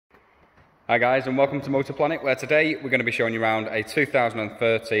Hi guys, and welcome to Motor Planet, where today we're going to be showing you around a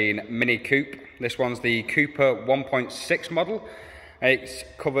 2013 Mini Coupe. This one's the Coupe 1.6 model. It's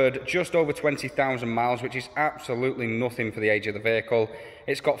covered just over 20,000 miles, which is absolutely nothing for the age of the vehicle.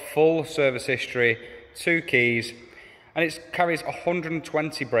 It's got full service history, 2 keys, and it carries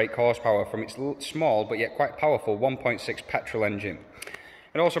 120 brake horsepower from its small but yet quite powerful 1.6 petrol engine.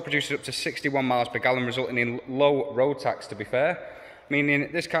 It also produces up to 61 miles per gallon, resulting in low road tax, to be fair, meaning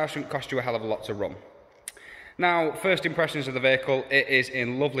this car shouldn't cost you a hell of a lot to run. Now, first impressions of the vehicle, it is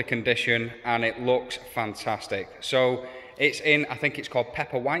in lovely condition and it looks fantastic. So it's in, I think it's called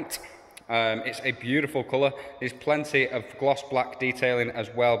pepper white. It's a beautiful colour. There's plenty of gloss black detailing as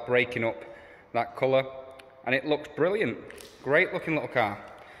well, breaking up that colour, and it looks brilliant. Great looking little car.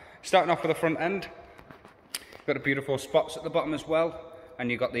 Starting off with the front end, you've got the beautiful spots at the bottom as well, and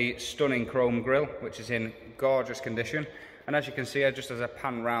you've got the stunning chrome grille, which is in gorgeous condition. And as you can see, just as I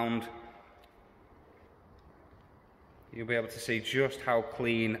pan round, you'll be able to see just how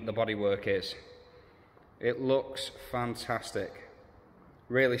clean the bodywork is. It looks fantastic.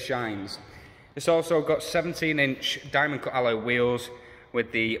 Really shines. It's also got 17-inch diamond cut alloy wheels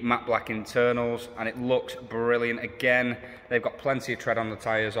with the matte black internals, and it looks brilliant. Again, they've got plenty of tread on the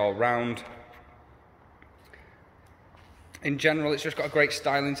tyres all round. In general, it's just got a great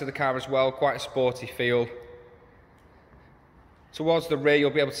styling to the car as well, quite a sporty feel. Towards the rear, you'll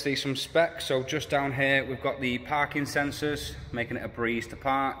be able to see some specs. So just down here, we've got the parking sensors, making it a breeze to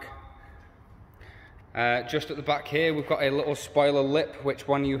park. Just at the back here, we've got a little spoiler lip, which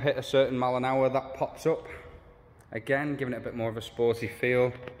when you hit a certain mile an hour, that pops up. Again, giving it a bit more of a sporty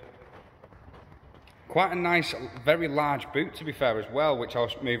feel. Quite a nice, very large boot, to be fair, as well, which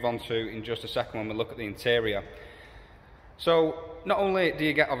I'll move on to in just a second when we look at the interior. So not only do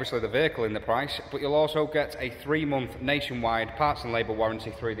you get obviously the vehicle in the price, but you'll also get a 3-month nationwide parts and labour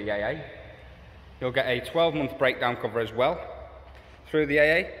warranty through the AA. You'll get a 12-month breakdown cover as well through the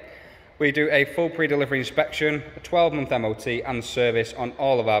AA. We do a full pre-delivery inspection, a 12-month MOT and service on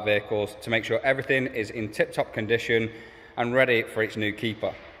all of our vehicles to make sure everything is in tip-top condition and ready for its new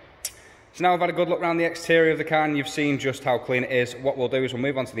keeper. So now we've had a good look around the exterior of the car and you've seen just how clean it is. What we'll do is we'll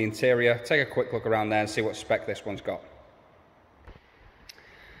move on to the interior, take a quick look around there and see what spec this one's got.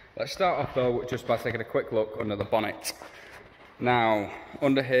 Let's start off though just by taking a quick look under the bonnet. Now,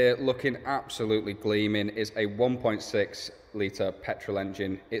 under here, looking absolutely gleaming, is a 1.6 litre petrol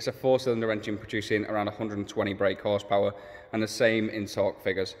engine. It's a 4-cylinder engine producing around 120 brake horsepower and the same in torque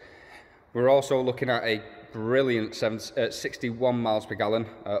figures. We're also looking at a brilliant 61 miles per gallon,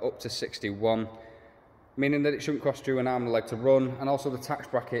 up to 61, meaning that it shouldn't cost you an arm and a leg to run, and also the tax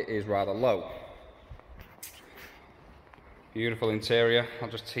bracket is rather low. Beautiful interior, I'll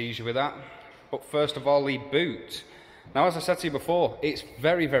just tease you with that. But first of all, the boot. Now, as I said to you before, it's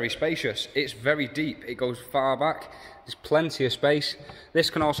very, very spacious. It's very deep, it goes far back. There's plenty of space. This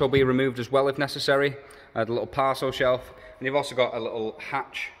can also be removed as well if necessary. The little parcel shelf. And you've also got a little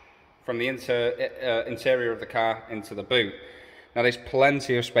hatch from the interior of the car into the boot. Now, there's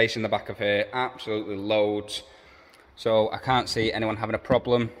plenty of space in the back of here, absolutely loads. So I can't see anyone having a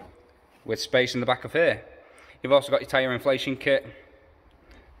problem with space in the back of here. You've also got your tyre inflation kit,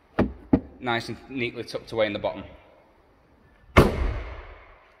 nice and neatly tucked away in the bottom.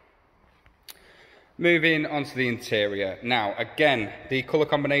 Moving on to the interior. Now, again, the colour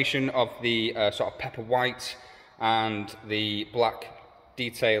combination of the sort of pepper white and the black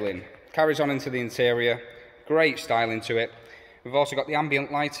detailing carries on into the interior. Great styling to it. We've also got the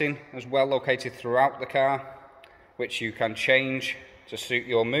ambient lighting as well, located throughout the car, which you can change to suit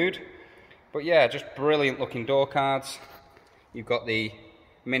your mood. But yeah, just brilliant looking door cards. You've got the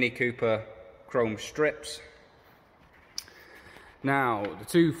Mini Cooper chrome strips. Now, the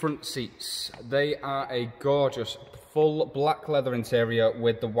 2 front seats, they are a gorgeous full black leather interior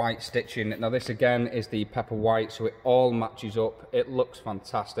with the white stitching. Now this again is the pepper white, so it all matches up. It looks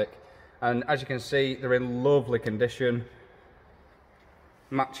fantastic. And as you can see, they're in lovely condition,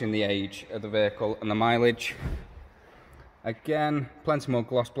 matching the age of the vehicle and the mileage. Again, plenty more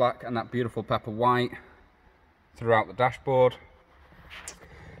gloss black and that beautiful pepper white throughout the dashboard.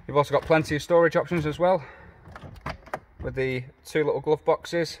 You've also got plenty of storage options as well, with the 2 little glove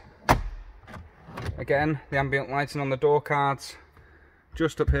boxes. Again, the ambient lighting on the door cards.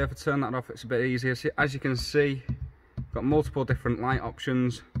 Just up here, if I turn that off, it's a bit easier. As you can see, got multiple different light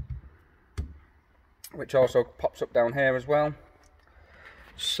options, which also pops up down here as well.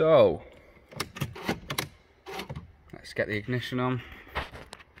 So, let's get the ignition on.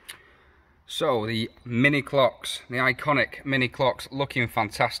 So the mini clocks, the iconic mini clocks, looking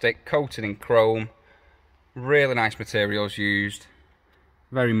fantastic, coated in chrome, really nice materials used,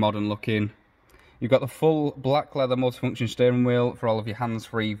 very modern looking, You've got the full black leather multifunction steering wheel for all of your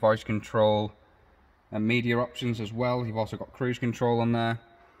hands-free voice control and media options as well. You've also got cruise control on there.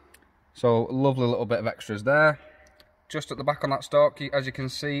 So lovely little bit of extras there. Just at the back on that stalk, as you can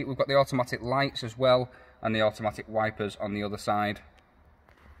see, we've got the automatic lights as well and the automatic wipers on the other side.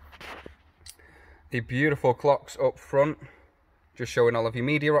 The beautiful clocks up front, just showing all of your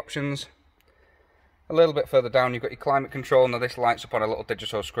media options. A little bit further down you've got your climate control. Now this lights up on a little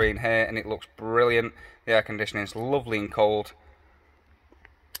digital screen here and it looks brilliant. The air conditioning is lovely and cold.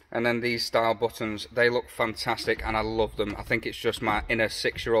 And then these style buttons, they look fantastic and I love them. I think it's just my inner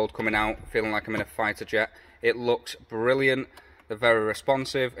 6-year-old coming out, feeling like I'm in a fighter jet. It looks brilliant, they're very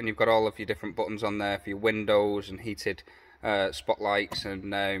responsive, and you've got all of your different buttons on there for your windows and heated spotlights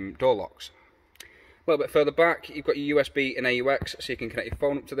and door locks. A little bit further back, you've got your USB and AUX, so you can connect your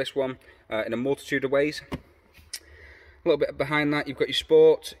phone up to this one in a multitude of ways. A little bit behind that, you've got your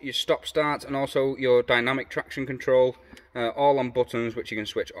sport, your stop start, and also your dynamic traction control, all on buttons which you can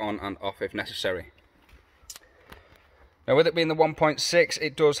switch on and off if necessary. Now with it being the 1.6,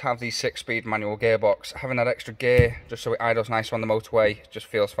 it does have the 6-speed manual gearbox. Having that extra gear, just so it idles nice on the motorway, just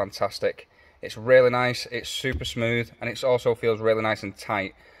feels fantastic. It's really nice, it's super smooth, and it also feels really nice and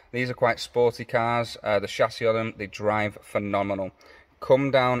tight. These are quite sporty cars, the chassis on them, they drive phenomenal. Come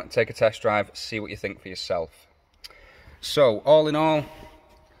down, take a test drive, see what you think for yourself. So, all in all,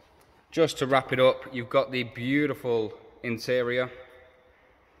 just to wrap it up, you've got the beautiful interior,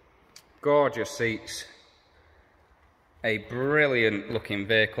 gorgeous seats, a brilliant looking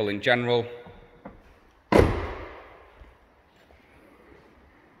vehicle in general.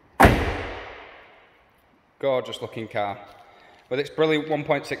 Gorgeous looking car. With its brilliant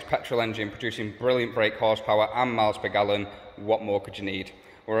 1.6 petrol engine producing brilliant brake horsepower and miles per gallon, what more could you need?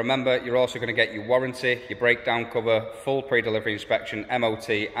 Well, remember, you're also going to get your warranty, your breakdown cover, full pre-delivery inspection, MOT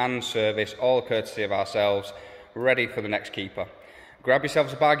and service, all courtesy of ourselves, ready for the next keeper. Grab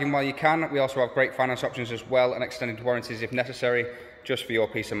yourselves a bargain while you can. We also have great finance options as well and extended warranties if necessary, just for your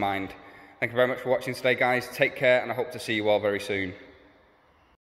peace of mind. Thank you very much for watching today, guys. Take care, and I hope to see you all very soon.